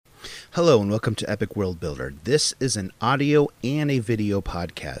Hello and welcome to Epic World Builder. This is an audio and a video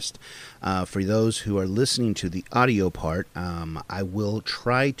podcast. For those who are listening to the audio part, I will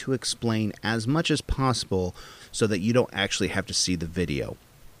try to explain as much as possible so that you don't actually have to see the video.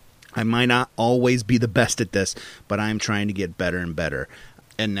 I might not always be the best at this, but I'm trying to get better and better.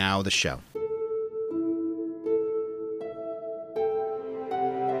 And now the show.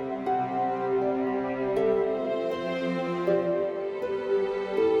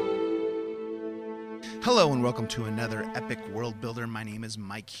 Hello and welcome to another Epic World Builder. My name is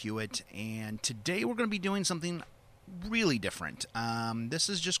Mike Hewitt, and today we're going to be doing something really different. This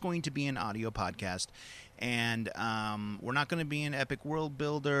is just going to be an audio podcast, and we're not going to be an Epic World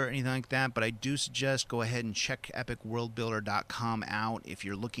Builder or anything like that, but I do suggest go ahead and check epicworldbuilder.com out if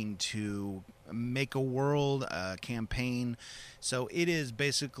you're looking to make a world, a campaign. So it is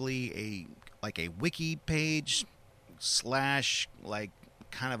basically a wiki page slash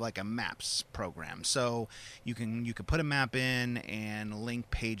kind of like a maps program. So you can put a map in and link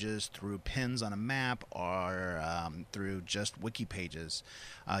pages through pins on a map or through just wiki pages.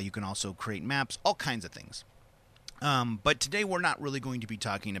 You can also create maps, all kinds of things. But today we're not really going to be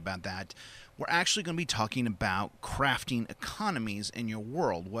talking about that. We're actually going to be talking about crafting economies in your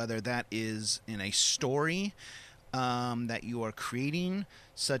world, whether that is in a story that you are creating,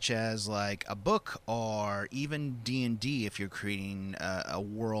 such as like a book, or even D&D if you're creating a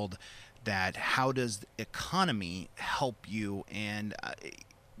world. That how does economy help you? And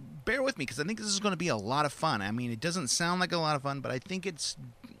bear with me, because I think this is going to be a lot of fun. I mean, it doesn't sound like a lot of fun, but I think it's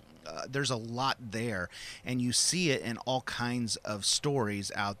there's a lot there, and you see it in all kinds of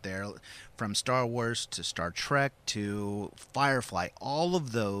stories out there, from Star Wars to Star Trek to Firefly. All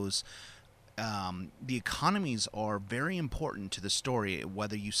of those. The economies are very important to the story,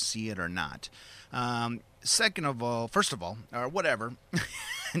 whether you see it or not. First of all, or whatever,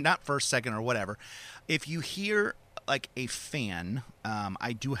 not first, second, or whatever, if you hear like a fan,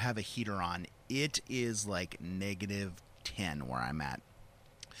 I do have a heater on. It is like -10 where I'm at.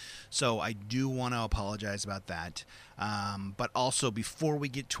 So I do want to apologize about that. But also, before we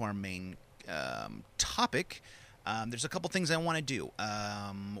get to our main topic, there's a couple things I want to do.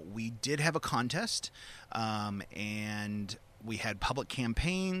 We did have a contest, and we had public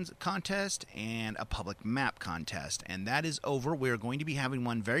campaigns contest and a public map contest, and that is over. We're going to be having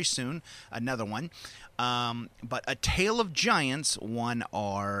one very soon, another one. But A Tale of Giants won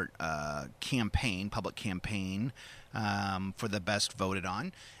our public campaign, for the best voted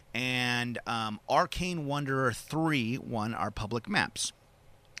on, and Arcane Wanderer 3 won our public maps.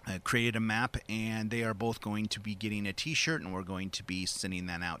 I created a map, and they are both going to be getting a t-shirt, and we're going to be sending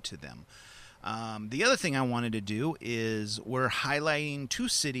that out to them. The other thing I wanted to do is we're highlighting 2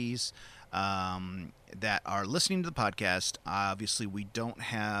 cities that are listening to the podcast. Obviously, we don't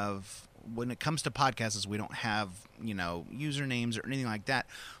have, when it comes to podcasts, we don't have, usernames or anything like that.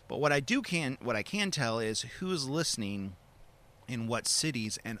 But what I can tell is who's listening in what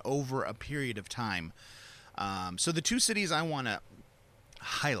cities and over a period of time. So the 2 cities I want to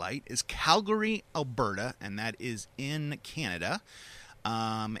highlight is Calgary, Alberta, and that is in Canada,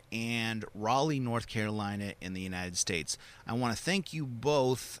 and Raleigh, North Carolina in the United States. I want to thank you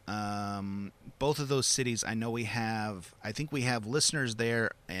both. Both of those cities, I think we have listeners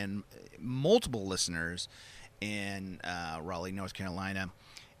there, and multiple listeners in Raleigh, North Carolina,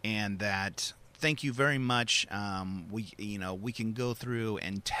 and that thank you very much. We can go through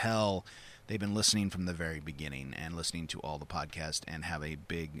and tell they've been listening from the very beginning and listening to all the podcasts and have a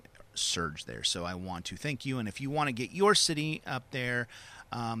big surge there. So I want to thank you. And if you want to get your city up there,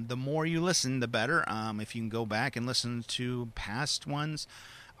 the more you listen, the better. If you can go back and listen to past ones.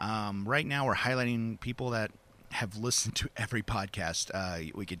 Right now we're highlighting people that have listened to every podcast.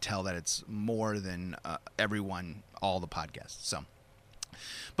 We could tell that it's more than everyone, all the podcasts. So,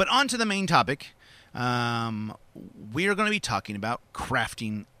 but on to the main topic. We are going to be talking about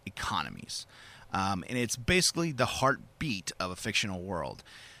crafting economies, and it's basically the heartbeat of a fictional world.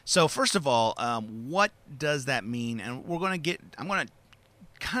 So first of all, what does that mean? And I'm going to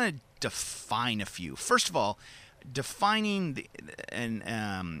kind of define a few. First of all, defining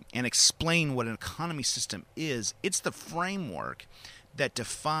and explain what an economy system is. It's the framework that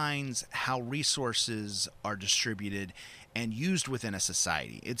defines how resources are distributed and used within a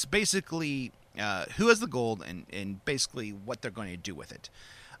society. It's basically who has the gold and basically what they're going to do with it.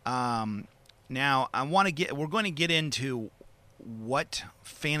 Now, we're going to get into what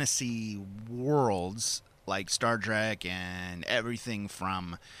fantasy worlds like Star Trek and everything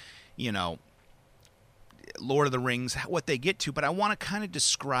from, Lord of the Rings, what they get to, but I want to kind of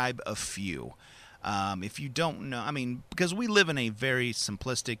describe a few. If you don't know, I mean, because we live in a very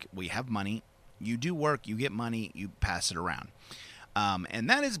simplistic, we have money, you do work, you get money, you pass it around. And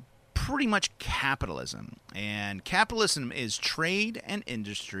that is pretty much capitalism. And capitalism is trade and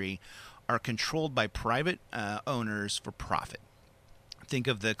industry are controlled by private owners for profit. Think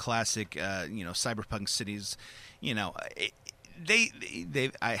of the classic, cyberpunk cities. The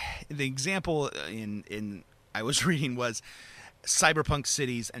example in I was reading was cyberpunk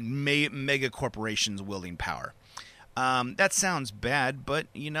cities and mega corporations wielding power. That sounds bad, but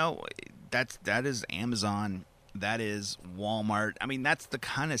that is Amazon, that is Walmart. I mean, that's the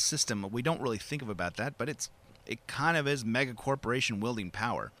kind of system we don't really think of about that, but it kind of is mega corporation wielding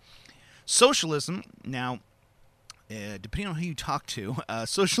power. Socialism now. Depending on who you talk to,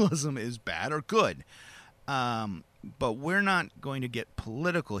 socialism is bad or good. But we're not going to get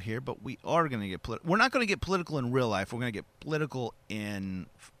political here, but we are going to get political. We're not going to get political in real life. We're going to get political in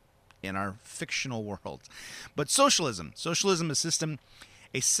our fictional worlds. But socialism is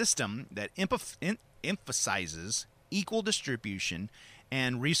a system that emphasizes equal distribution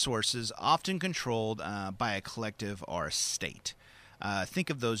and resources often controlled by a collective or a state. Think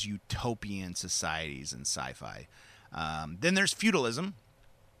of those utopian societies in sci-fi. Then there's feudalism.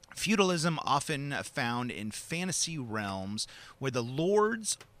 Feudalism often found in fantasy realms where the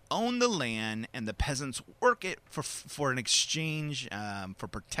lords own the land and the peasants work it for an exchange, for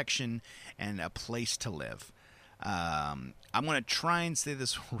protection and a place to live. I'm going to try and say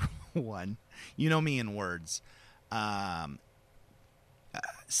this one. You know me in words.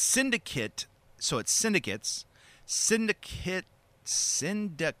 Syndicate. So it's syndicates. Syndicalism.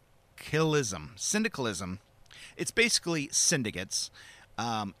 It's basically syndicates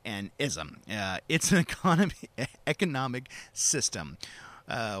and ism. It's an economic system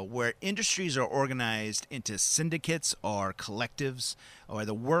where industries are organized into syndicates or collectives, or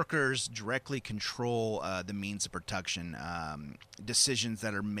the workers directly control the means of production. Decisions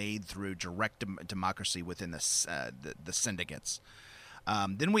that are made through direct democracy within the syndicates.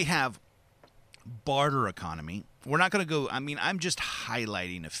 Then we have barter economy. We're not going to go. I mean, I'm just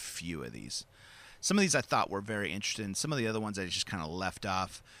highlighting a few of these. Some of these I thought were very interesting. Some of the other ones I just kind of left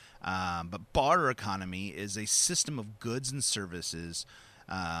off. But barter economy is a system of goods and services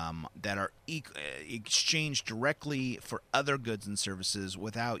that are exchanged directly for other goods and services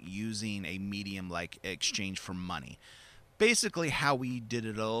without using a medium like exchange for money. Basically how we did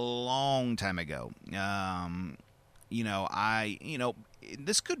it a long time ago.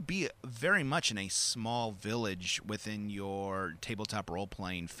 This could be very much in a small village within your tabletop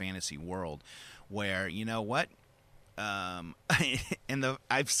role-playing fantasy world where, you know what? I've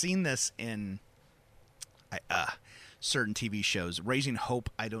seen this in certain TV shows. Raising Hope,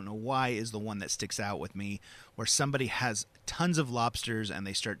 I don't know why, is the one that sticks out with me, where somebody has tons of lobsters and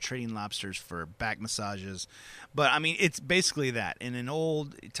they start trading lobsters for back massages. But, I mean, it's basically that. In an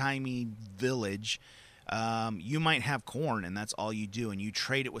old-timey village, you might have corn and that's all you do, and you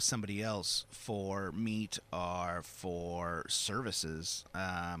trade it with somebody else for meat or for services,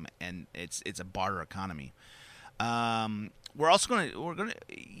 and it's a barter economy. We're gonna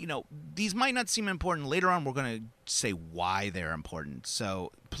these might not seem important. Later on we're gonna say why they're important,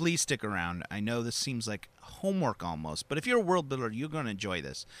 so please stick around. I know this seems like homework almost, but if you're a world builder, you're gonna enjoy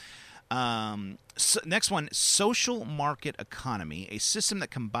this. Next one, social market economy, a system that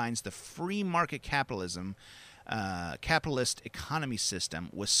combines the free market capitalist economy system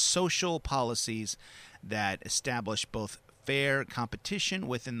with social policies that establish both fair competition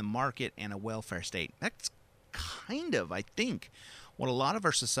within the market and a welfare state. That's kind of, I think, what a lot of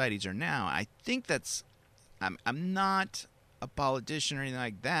our societies are now. I think that's, I'm not a politician or anything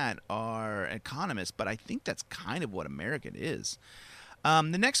like that or economist, but I think that's kind of what America is. The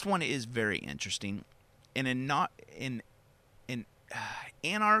next one is very interesting. In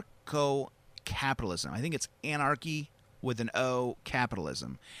anarcho-capitalism, I think it's anarchy with an O,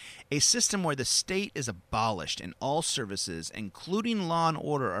 capitalism, a system where the state is abolished and all services, including law and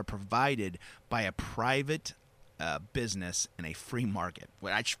order, are provided by a private business in a free market.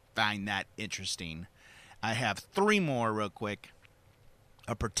 Well, I find that interesting. I have three more real quick.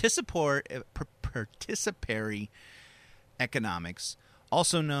 A participatory economics,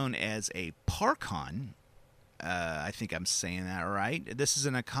 also known as a parcon. I think I'm saying that right. This is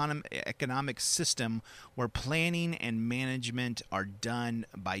an economic system where planning and management are done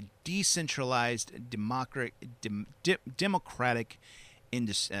by decentralized democratic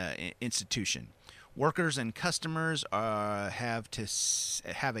institution. Workers and customers have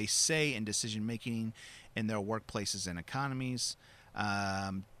a say in decision making in their workplaces and economies.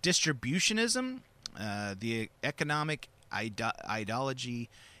 Distributionism, the economic ideology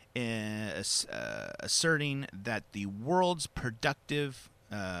asserting that the world's productive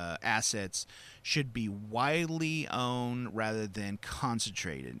assets should be widely owned rather than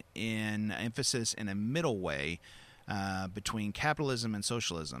concentrated, in emphasis in a middle way between capitalism and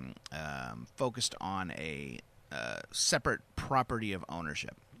socialism, focused on a separate property of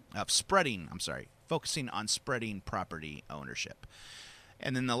ownership, focusing on spreading property ownership.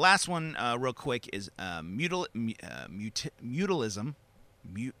 And then the last one, real quick, is mutualism.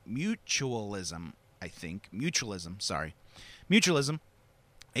 Mutualism,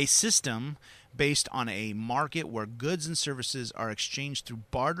 a system based on a market where goods and services are exchanged through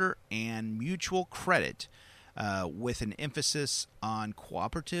barter and mutual credit, with an emphasis on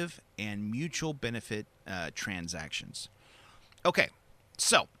cooperative and mutual benefit transactions. Okay,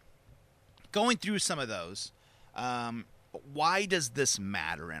 so going through some of those, why does this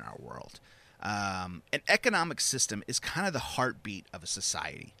matter in our world? An economic system is kind of the heartbeat of a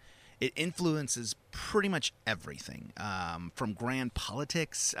society. It influences pretty much everything, from grand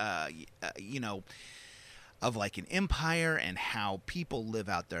politics, of like an empire and how people live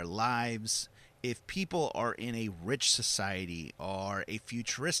out their lives. If people are in a rich society or a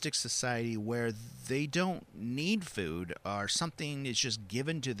futuristic society where they don't need food or something is just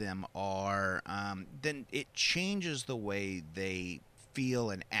given to them, or then it changes the way they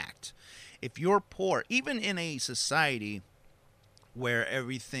feel and act. If you're poor, even in a society where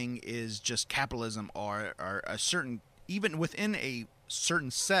everything is just capitalism or a certain, even within a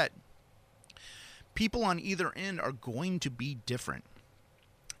certain set, people on either end are going to be different.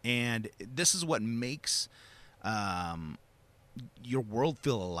 And this is what makes your world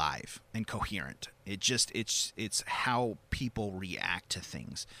feel alive and coherent. It's how people react to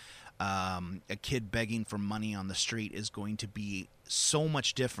things. A kid begging for money on the street is going to be so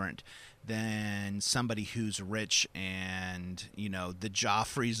much different than somebody who's rich and, the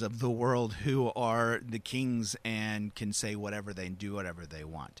Joffreys of the world who are the kings and can say whatever they do, whatever they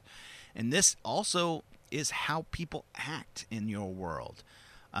want. And this also is how people act in your world.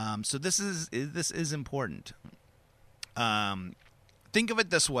 So this is important. Think of it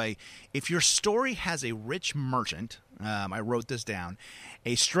this way. If your story has a rich merchant, I wrote this down,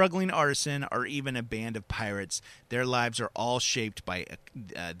 a struggling artisan, or even a band of pirates, their lives are all shaped by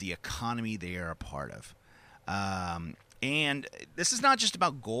the economy they are a part of. And this is not just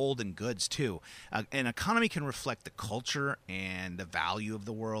about gold and goods, too. An economy can reflect the culture and the value of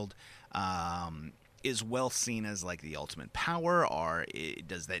the world. Is wealth seen as like the ultimate power, or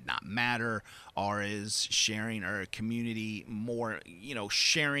does that not matter? Or is sharing or community more,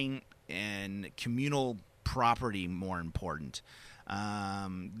 sharing and communal property more important?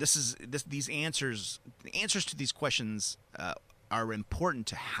 The answers to these questions are important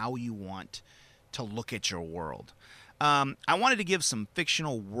to how you want to look at your world. I wanted to give some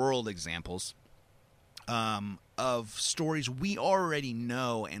fictional world examples of stories we already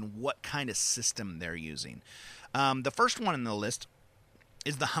know and what kind of system they're using. The first one in the list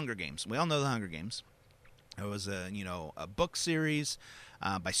is The Hunger Games. We all know The Hunger Games. It was a book series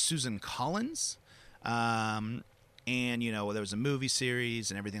by Susan Collins, and there was a movie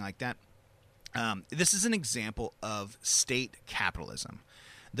series and everything like that. This is an example of state capitalism.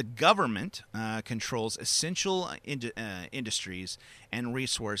 The government controls essential industries and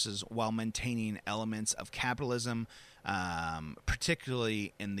resources while maintaining elements of capitalism,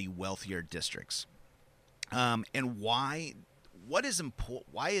 particularly in the wealthier districts. And why?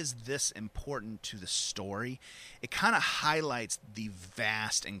 Why is this important to the story? It kind of highlights the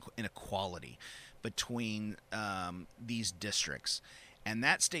vast inequality between these districts, and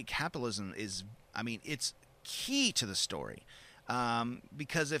that state capitalism is, it's key to the story.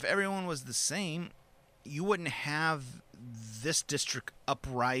 Because if everyone was the same, you wouldn't have this district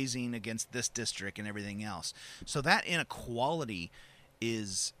uprising against this district and everything else. So that inequality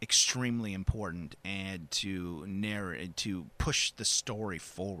is extremely important and to push the story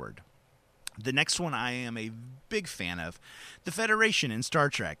forward. The next one I am a big fan of, the Federation in Star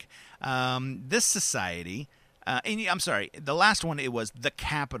Trek. This society, the last one, it was the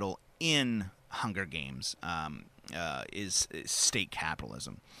Capitol in Hunger Games. Is state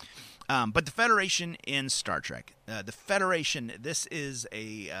capitalism. But the Federation in Star Trek. The Federation, this is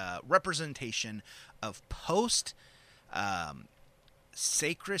a representation of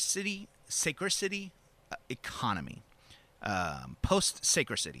post-sacred-city economy.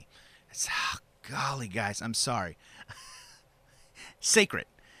 Post-sacred city. Golly, guys, I'm sorry. Sacred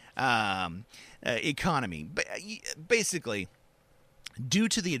economy. Basically, due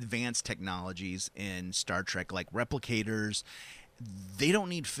to the advanced technologies in Star Trek, like replicators, they don't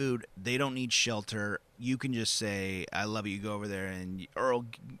need food, they don't need shelter, you can just say, I love you. You go over there and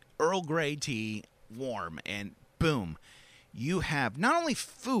Earl Grey tea, warm, and boom. You have not only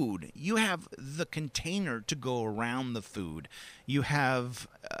food, you have the container to go around the food. You have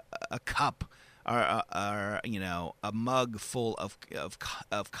a cup or a mug full of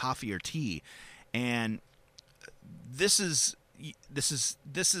coffee or tea, and this is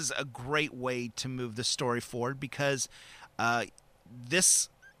a great way to move the story forward because this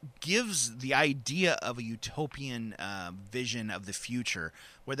gives the idea of a utopian vision of the future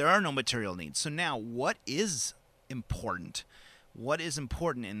where there are no material needs. So now, what is important? What is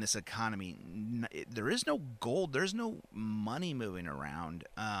important in this economy? There is no gold. There's no money moving around.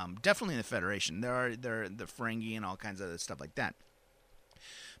 Definitely in the Federation, there are the Ferengi and all kinds of other stuff like that.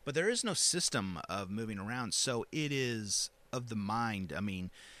 But there is no system of moving around. So it is of the mind. I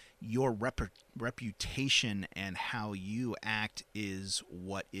mean, your reputation and how you act is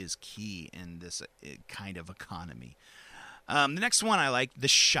what is key in this kind of economy. The next one I like, the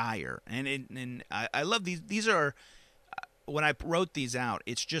Shire, and I love these. These are, when I wrote these out,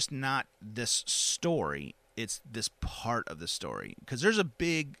 it's just not this story; it's this part of the story because there's a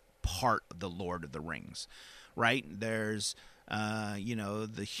big part of the Lord of the Rings, right? There's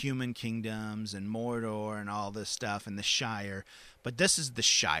the human kingdoms and Mordor and all this stuff and the Shire, but this is the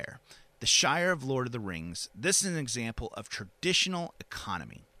Shire of Lord of the Rings. This is an example of traditional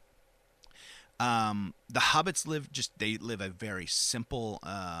economy. The hobbits live a very simple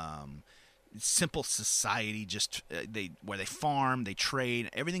society. Where they farm, they trade.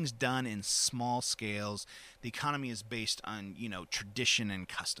 Everything's done in small scales. The economy is based on tradition and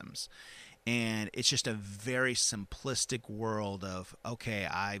customs, and it's just a very simplistic world of okay,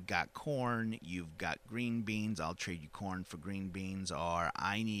 I've got corn, you've got green beans. I'll trade you corn for green beans, or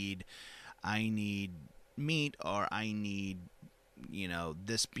I need meat, or I need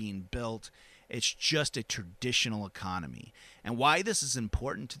this being built. It's just a traditional economy. And why this is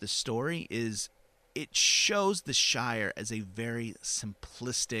important to the story is it shows the Shire as a very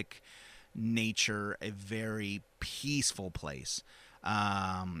simplistic nature, a very peaceful place.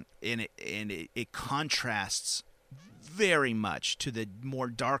 And it contrasts very much to the more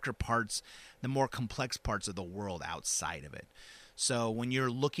darker parts, the more complex parts of the world outside of it. So when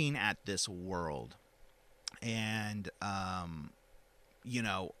you're looking at this world and,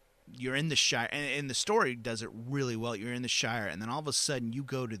 you're in the Shire, and the story does it really well. You're in the Shire, and then all of a sudden you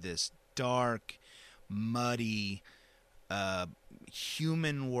go to this dark, muddy,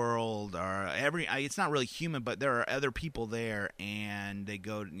 human world, or it's not really human, but there are other people there, and they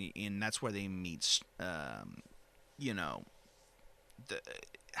go, and that's where they meet, I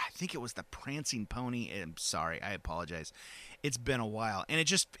think it was the Prancing Pony. I'm sorry, I apologize. It's been a while, and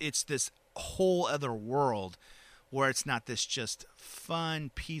it's this whole other world where it's not this just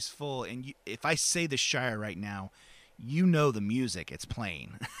fun, peaceful, and if I say the Shire right now, the music, it's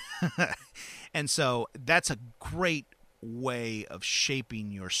playing. And so that's a great way of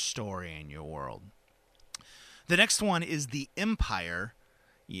shaping your story and your world. The next one is the Empire.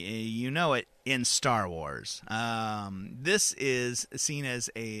 You know it in Star Wars. This is seen as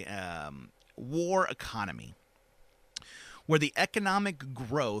a war economy, where the economic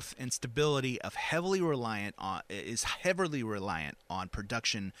growth and stability is heavily reliant on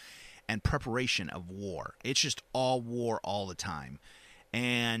production and preparation of war. It's just all war all the time,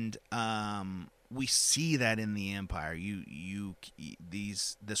 and we see that in the Empire.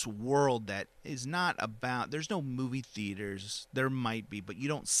 This world that is not about. There's no movie theaters. There might be, but you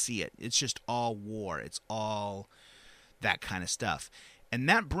don't see it. It's just all war. It's all that kind of stuff, and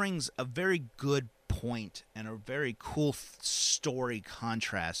that brings a very good point and a very cool story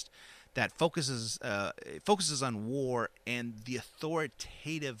contrast that focuses on war and the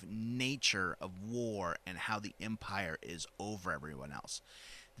authoritative nature of war and how the Empire is over everyone else.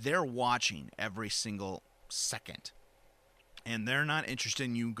 They're watching every single second, and they're not interested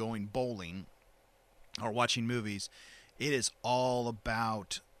in you going bowling or watching movies. It is all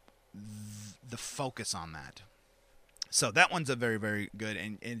about the focus on that. So that one's a very, very good,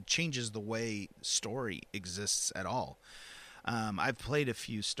 and it changes the way story exists at all. I've played a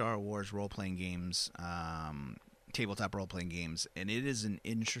few Star Wars role-playing games, tabletop role-playing games, and it is an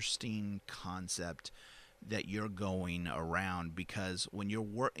interesting concept that you're going around because when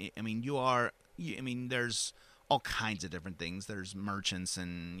you're there's all kinds of different things. There's merchants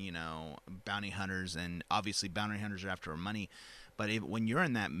and, bounty hunters, and obviously bounty hunters are after money. But when you're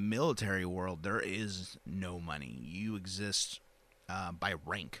in that military world, there is no money. You exist by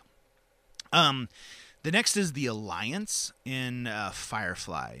rank. The next is the Alliance in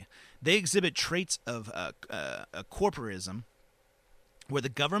Firefly. They exhibit traits of corporism, where the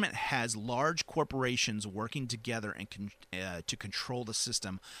government has large corporations working together and to control the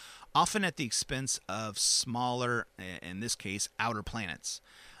system, often at the expense of smaller, in this case, outer planets.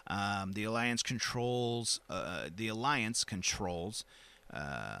 The alliance controls.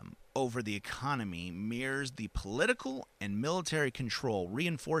 Over the economy mirrors the political and military control,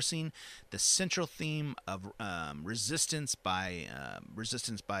 reinforcing the central theme of resistance by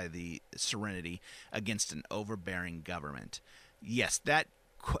the Serenity against an overbearing government. Yes, that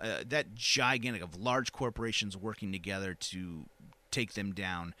gigantic of large corporations working together to take them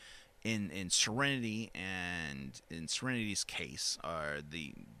down. In Serenity, and in Serenity's case, are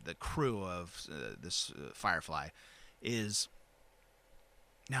the crew of this Firefly is.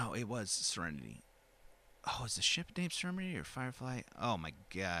 No, it was Serenity. Oh, is the ship named Serenity or Firefly? Oh my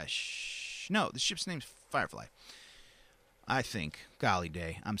gosh. No, the ship's name's Firefly. I think. Golly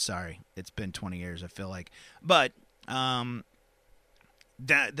day. I'm sorry. It's been 20 years, I feel like. But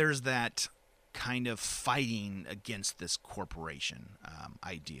there's that kind of fighting against this corporation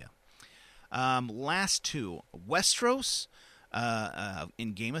idea. Last two. Westeros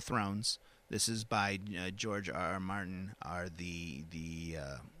in Game of Thrones. This is by George R. R. Martin, are the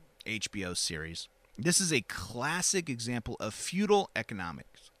HBO series. This is a classic example of feudal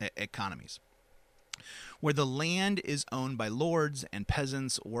economies, where the land is owned by lords and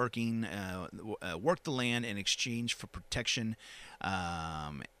peasants work the land in exchange for protection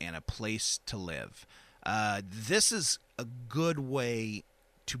and a place to live. This is a good way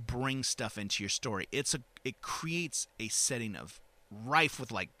to bring stuff into your story. It creates a setting of rife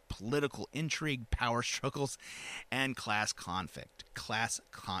with like political intrigue, power struggles, and class conflict.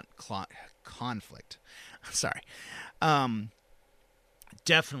 Conflict. Sorry.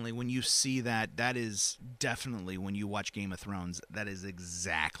 Definitely, when you see that, that is definitely, when you watch Game of Thrones, that is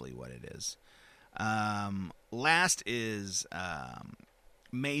exactly what it is. Last is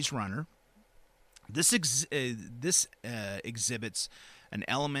Maze Runner. This exhibits an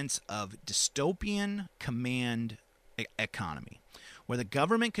element of dystopian command economy, where the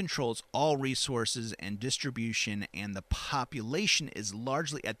government controls all resources and distribution, and the population is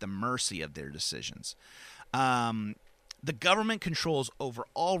largely at the mercy of their decisions. The government controls over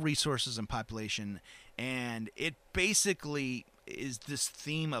all resources and population, and it basically is this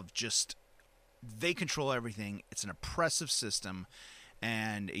theme of just they control everything. It's an oppressive system,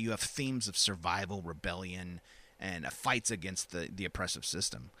 and you have themes of survival, rebellion, and fights against the oppressive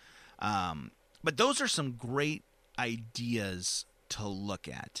system. But those are some great ideas to look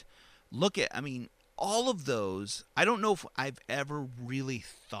at. All of those, I don't know if I've ever really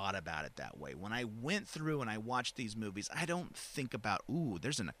thought about it that way. When I went through and I watched these movies, I don't think about,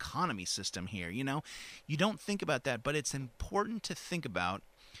 there's an economy system here, you don't think about that, but it's important to think about,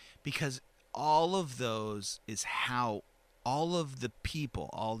 because all of those is how all of the people,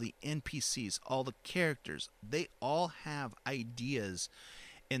 all the NPCs, all the characters, they all have ideas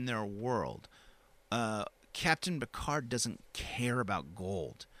in their world. Captain Picard doesn't care about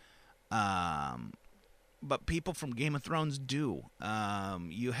gold. But people from Game of Thrones do.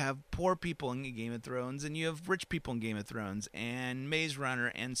 You have poor people in Game of Thrones, and you have rich people in Game of Thrones, and Maze Runner,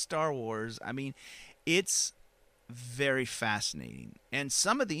 and Star Wars. It's very fascinating. And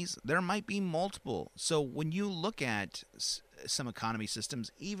some of these, there might be multiple. So when you look at some economy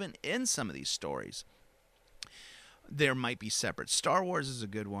systems, even in some of these stories, there might be separate. Star Wars is a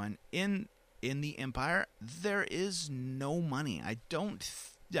good one. In the Empire, there is no money. I don't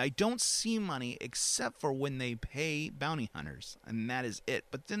see money except for when they pay bounty hunters, and that is it.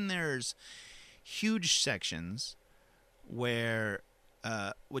 But then there's huge sections where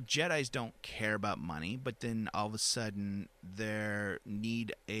Jedis don't care about money, but then all of a sudden they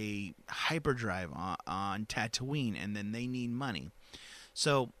need a hyperdrive on Tatooine, and then they need money.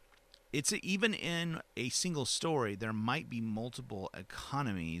 So it's even in a single story, there might be multiple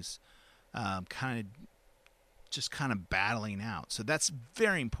economies kind of battling out. So that's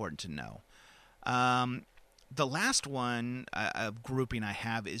very important to know. The last one of grouping I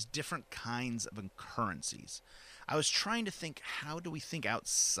have is different kinds of currencies. I was trying to think, how do we think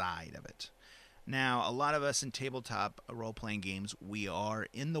outside of it? Now, a lot of us in tabletop role-playing games, we are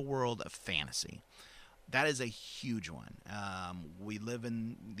in the world of fantasy. That is a huge one. We live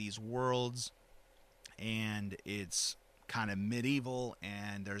in these worlds, and it's kind of medieval,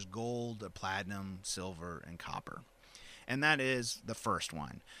 and there's gold, platinum, silver, and copper. And that is the first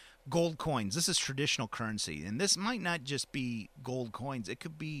one. Gold coins. This is traditional currency. And this might not just be gold coins. It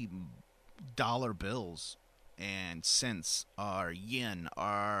could be dollar bills and cents, or yen,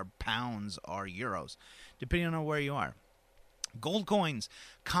 or pounds, or euros, depending on where you are. Gold coins,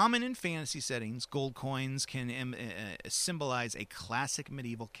 common in fantasy settings, gold coins can symbolize a classic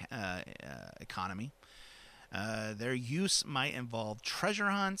medieval economy. Their use might involve treasure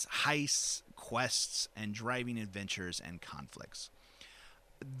hunts, heists, quests, and driving adventures and conflicts.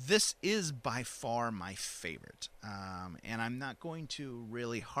 This is by far my favorite. And I'm not going to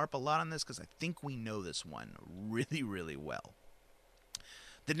really harp a lot on this because I think we know this one really, really well.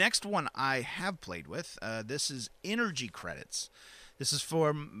 The next one I have played with, this is energy credits. This is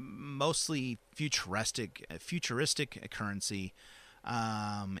for mostly futuristic currency.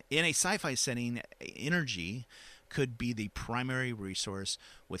 In a sci-fi setting, energy could be the primary resource,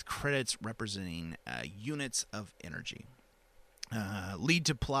 with credits representing units of energy. Lead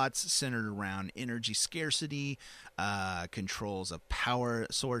to plots centered around energy scarcity, controls of power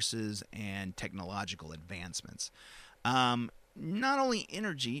sources, and technological advancements. Not only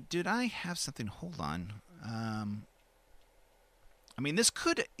energy, did I have something? Hold on. I mean, this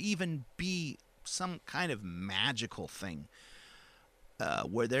could even be some kind of magical thing.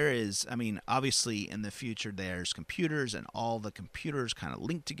 Where there is, I mean, obviously in the future there's computers, and all the computers kind of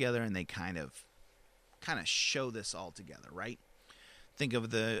link together, and they kind of show this all together, right? Think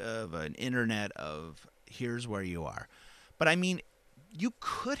of an internet of here's where you are. But I mean, you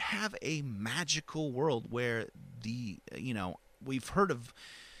could have a magical world where we've heard of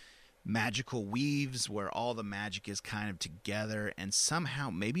magical weaves where all the magic is kind of together, and somehow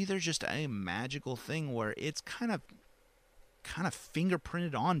maybe there's just a magical thing where it's kind of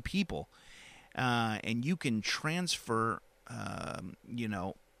fingerprinted on people, and you can transfer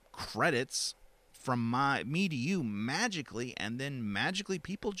credits from me to you magically, and then magically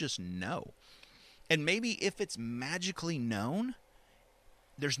people just know. And maybe if it's magically known,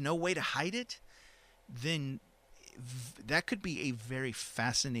 there's no way to hide it, then that could be a very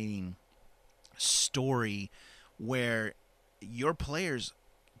fascinating story where your players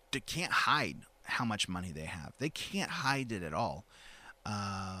can't hide how much money they have. They can't hide it at all.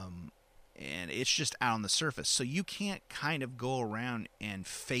 And it's just out on the surface. So you can't kind of go around and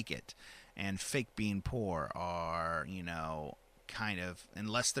fake it, and fake being poor, or, kind of,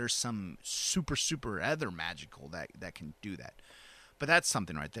 unless there's some super other magical that can do that. But that's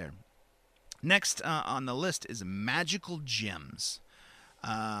something right there. Next on the list is magical gems.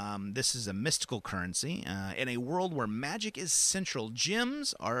 This is a mystical currency. In a world where magic is central,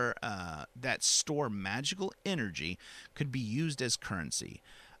 gems are that store magical energy could be used as currency.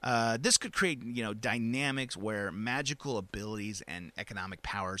 This could create, dynamics where magical abilities and economic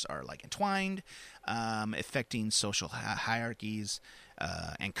powers are like entwined, affecting social hierarchies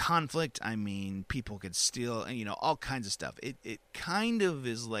and conflict. I mean, people could steal, all kinds of stuff. It kind of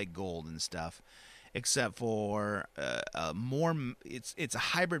is like gold and stuff, except for more. It's a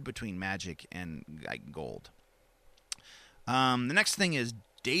hybrid between magic and like gold. The next thing is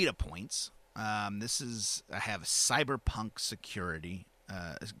data points. I have cyberpunk security.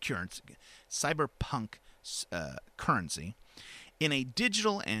 Cyberpunk currency. In a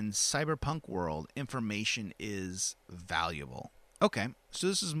digital and cyberpunk world, information is valuable. Okay, so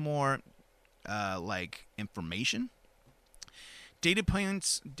this is more like information. Data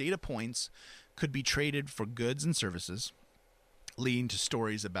points could be traded for goods and services, leading to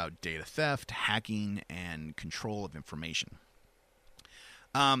stories about data theft, hacking, and control of information.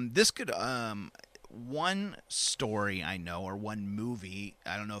 This could one story I know, or one movie,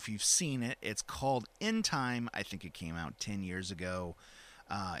 I don't know if you've seen it, it's called In Time. I think it came out 10 years ago.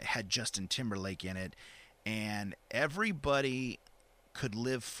 It had Justin Timberlake in it, and everybody could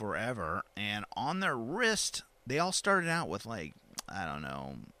live forever, and on their wrist, they all started out with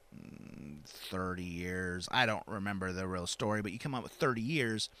 30 years. I don't remember the real story, but you come up with 30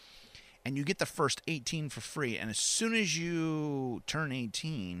 years, and you get the first 18 for free, and as soon as you turn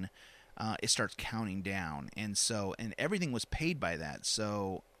 18, it starts counting down, and everything was paid by that.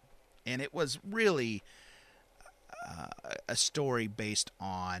 So, and it was really a story based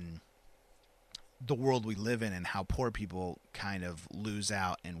on the world we live in and how poor people kind of lose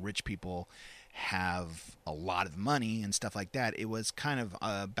out and rich people have a lot of money and stuff like that. It was kind of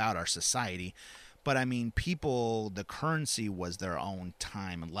about our society. But I mean, the currency was their own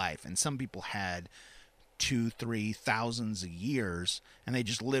time in life, and some people had 2,000, 3,000 years, and they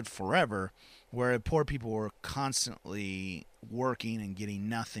just lived forever, where poor people were constantly working and getting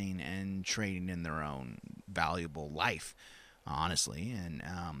nothing and trading in their own valuable life, honestly. And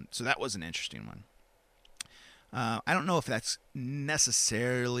so that was an interesting one. I don't know if that's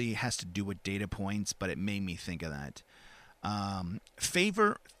necessarily has to do with data points, but it made me think of that.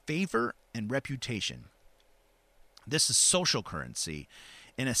 Favor and reputation. This is social currency.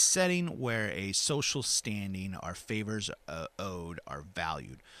 in a setting where a social standing or favors owed are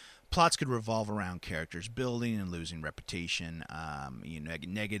valued. Plots could revolve around characters building and losing reputation,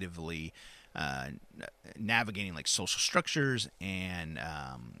 negatively navigating like social structures and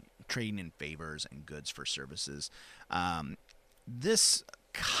trading in favors and goods for services. This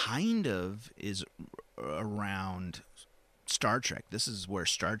kind of is around Star Trek. This is where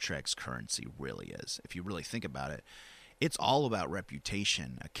Star Trek's currency really is. If you really think about it, it's all about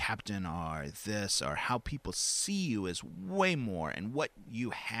reputation. A captain or this or how people see you is way more, and what you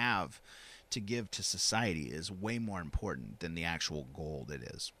have to give to society is way more important than the actual gold it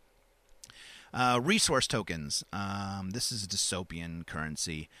is. Resource tokens. This is a dystopian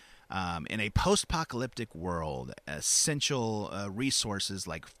currency. In a post-apocalyptic world, essential resources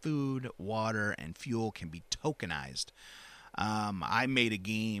like food, water, and fuel can be tokenized. I made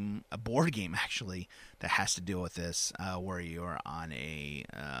a board game actually, that has to deal with this, where you're on a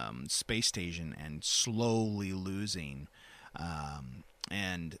space station and slowly losing,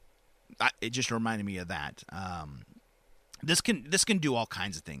 and it just reminded me of that. This can do all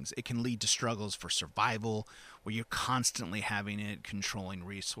kinds of things. It can lead to struggles for survival, where you're constantly having it controlling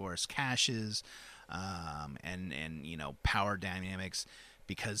resource caches, and power dynamics,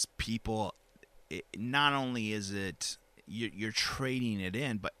 because people. Not only is it you're trading it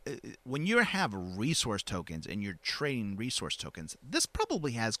in, but when you have resource tokens and you're trading resource tokens, this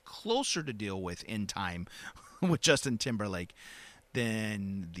probably has closer to deal with in time with Justin Timberlake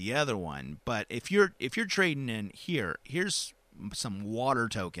than the other one. But if you're trading in here's some water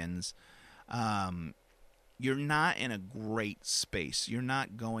tokens, you're not in a great space. You're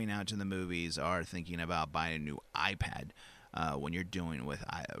not going out to the movies or thinking about buying a new iPad. When you're doing with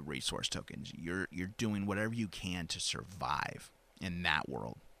resource tokens, you're doing whatever you can to survive in that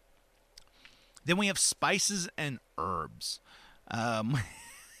world. Then we have spices and herbs. I'm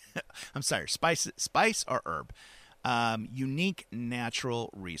sorry, spice or herb. Unique natural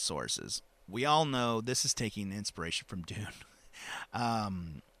resources. We all know this is taking inspiration from Dune.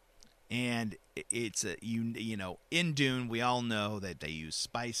 And it's in Dune, we all know that they use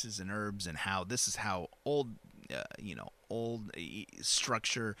spices and herbs, and how this is how old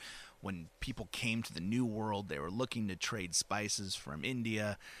structure. When people came to the New World, they were looking to trade spices from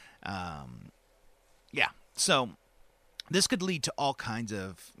India. So this could lead to all kinds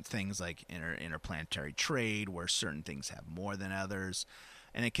of things like interplanetary trade, where certain things have more than others,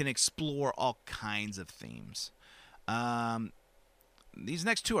 and it can explore all kinds of themes. These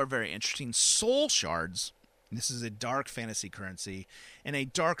next two are very interesting. Soul shards. This is a dark fantasy currency. In a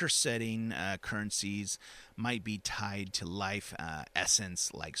darker setting, currencies might be tied to life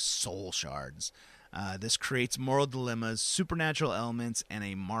essence, like soul shards. This creates moral dilemmas, supernatural elements, and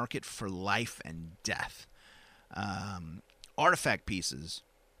a market for life and death. Artifact pieces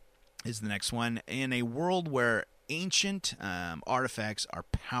is the next one. In a world where ancient artifacts are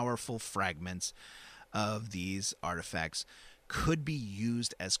powerful fragments of these artifacts could be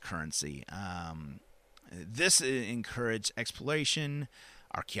used as currency. This encouraged exploration,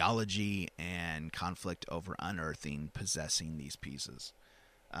 archaeology, and conflict over unearthing, possessing these pieces.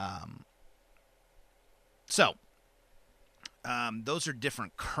 Those are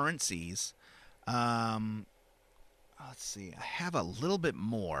different currencies. Let's see. I have a little bit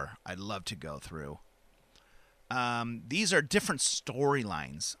more I'd love to go through. These are different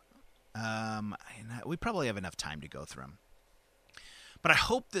storylines. And we probably have enough time to go through them. But I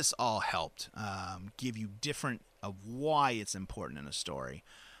hope this all helped give you different of why it's important in a story.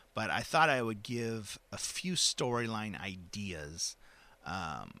 But I thought I would give a few storyline ideas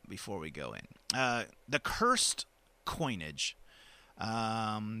before we go in. The cursed coinage.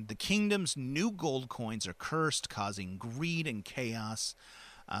 The kingdom's new gold coins are cursed, causing greed and chaos.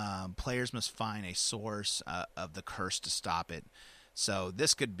 Players must find a source of the curse to stop it. So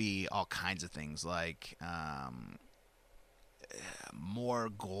this could be all kinds of things like more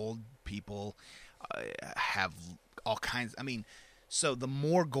gold. People have all kinds. So the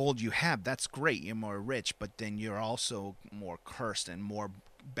more gold you have, that's great. You're more rich, but then you're also more cursed, and more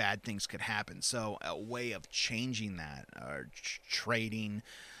bad things could happen. So a way of changing that, or trading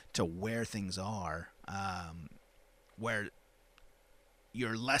to where things are, where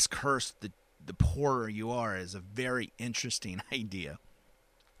you're less cursed, the poorer you are, is a very interesting idea.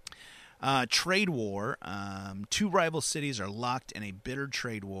 Trade war. Two rival cities are locked in a bitter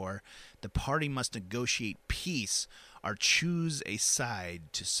trade war. The party must negotiate peace or choose a side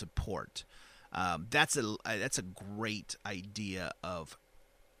to support. That's a great idea of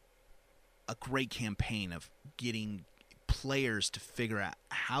a great campaign of getting players to figure out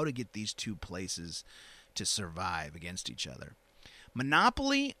how to get these two places to survive against each other.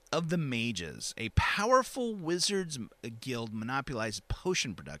 Monopoly of the Mages. A powerful wizards guild monopolizes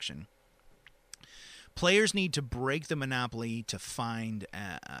potion production. Players need to break the monopoly to find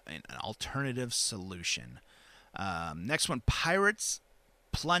an alternative solution. Next one, Pirates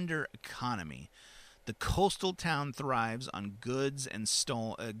Plunder Economy. The coastal town thrives on goods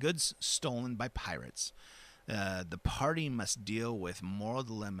stolen by pirates. The party must deal with moral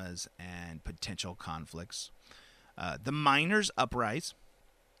dilemmas and potential conflicts. The Miners Uprise.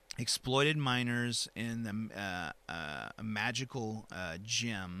 Exploited miners in the magical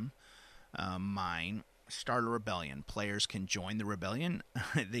gem mine start a rebellion. Players can join the rebellion.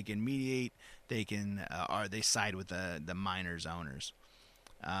 They can mediate. They can or they side with the miners' owners.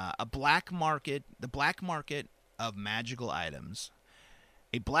 A black market. The black market of magical items.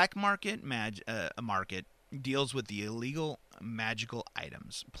 A black market market deals with the illegal magical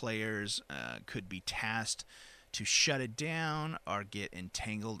items. Players could be tasked to shut it down or get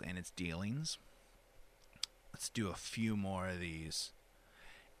entangled in its dealings. Let's do a few more of these.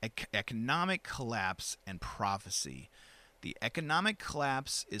 Economic collapse and prophecy. The economic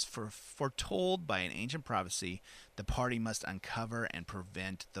collapse is foretold by an ancient prophecy. The party must uncover and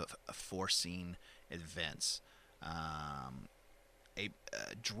prevent the foreseen events. A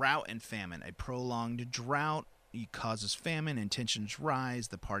drought and famine. A prolonged drought causes famine and tensions rise.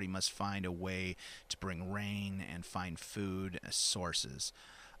 The party must find a way to bring rain and find food sources.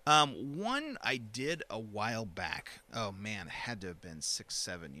 One I did a while back. Oh man, it had to have been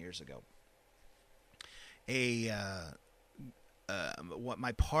 6-7 years ago. What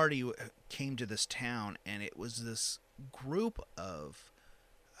my party came to this town, and it was this group of,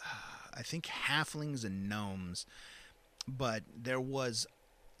 I think, halflings and gnomes, but there was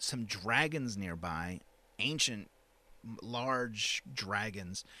some dragons nearby, ancient, large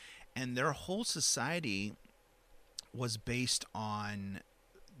dragons, and their whole society was based on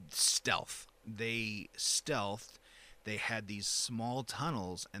stealth. They stealthed. They had these small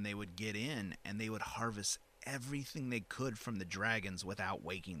tunnels, and they would get in, and they would harvest everything they could from the dragons without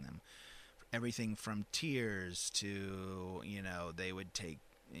waking them. Everything from tears to, they would take,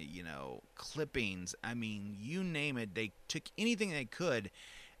 clippings. I mean, you name it. They took anything they could,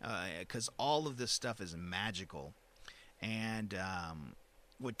 because all of this stuff is magical, and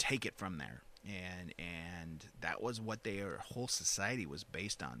would take it from there. And that was what their whole society was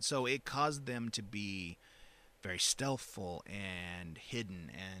based on. So it caused them to be very stealthful and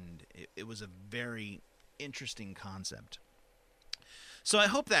hidden, and it was a very interesting concept. So I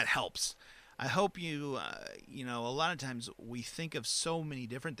hope that helps. I hope you, a lot of times we think of so many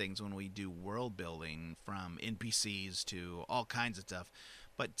different things when we do world building, from NPCs to all kinds of stuff,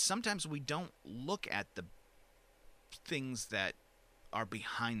 but sometimes we don't look at the things that are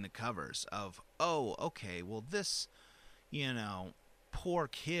behind the covers of, oh, okay, well, this, poor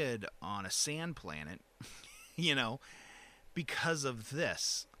kid on a sand planet, because of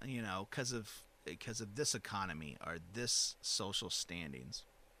this, because of this economy or this social standings.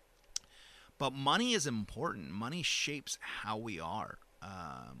 But money is important. Money shapes how we are.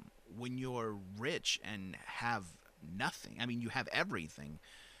 When you're rich and have nothing, I mean, you have everything,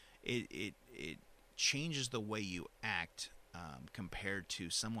 it changes the way you act compared to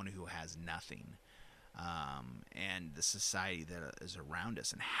someone who has nothing, and the society that is around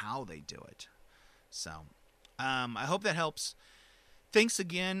us and how they do it. So I hope that helps. Thanks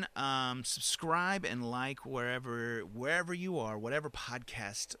again. Subscribe and like wherever you are, whatever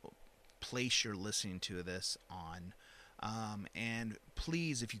podcast place you're listening to this on. And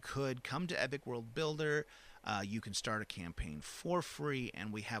please, if you could, come to Epic World Builder. You can start a campaign for free,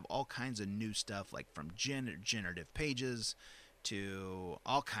 and we have all kinds of new stuff, like from generative pages to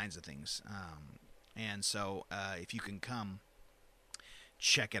all kinds of things. And so if you can come,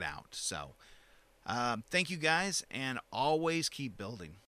 check it out. So thank you guys, and always keep building.